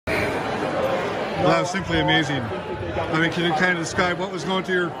Well, that was simply amazing. I mean, can you kind of describe what was going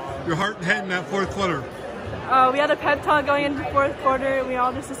through your heart and head in that fourth quarter? We had a pep talk going into the fourth quarter, and we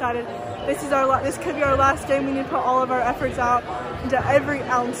all just decided this could be our last game. We need to put all of our efforts out into every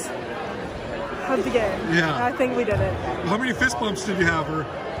ounce of the game. Yeah. And I think we did it. How many fist bumps did you have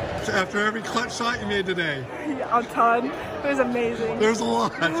after every clutch shot you made today? Yeah, a ton. It was amazing. There's a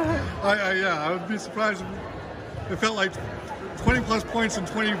lot. Yeah, I would be surprised. It felt like 20 plus points and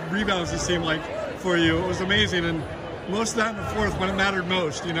 20 rebounds, it seemed like, for you. It was amazing, and most of that in the fourth when it mattered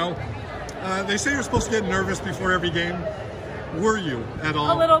most, you know. They say you're supposed to get nervous before every game. Were you at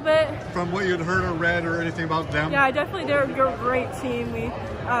all? A little bit. From what you had heard or read or anything about them? Yeah, definitely. They're a great team. We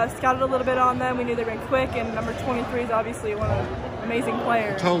scouted a little bit on them. We knew they were quick, and number 23 is obviously one of the amazing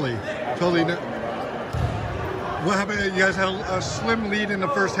players. Totally. What happened? You guys had a slim lead in the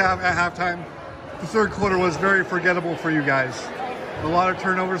first half at halftime. The third quarter was very forgettable for you guys. A lot of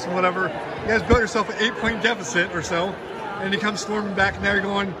turnovers and whatever. You guys built yourself an 8-point deficit or so, and you come storming back, and now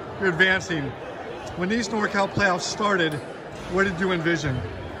you're advancing. When these NorCal playoffs started, what did you envision?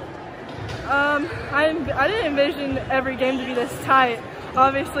 I didn't envision every game to be this tight,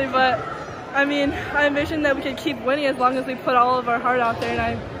 obviously, but I mean, I envisioned that we could keep winning as long as we put all of our heart out there,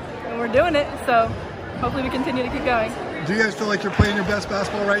 and we're doing it, so hopefully we continue to keep going. Do you guys feel like you're playing your best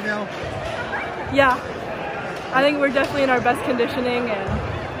basketball right now? Yeah, I think we're definitely in our best conditioning, and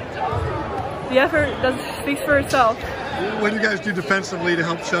the effort speaks for itself. What do you guys do defensively to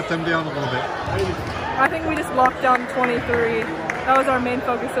help shut them down a little bit? I think we just locked down 23. That was our main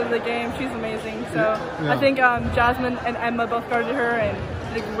focus of the game. She's amazing. So yeah. I think Jasmine and Emma both guarded her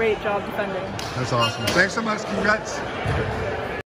and did a great job defending. That's awesome. Thanks so much. Congrats.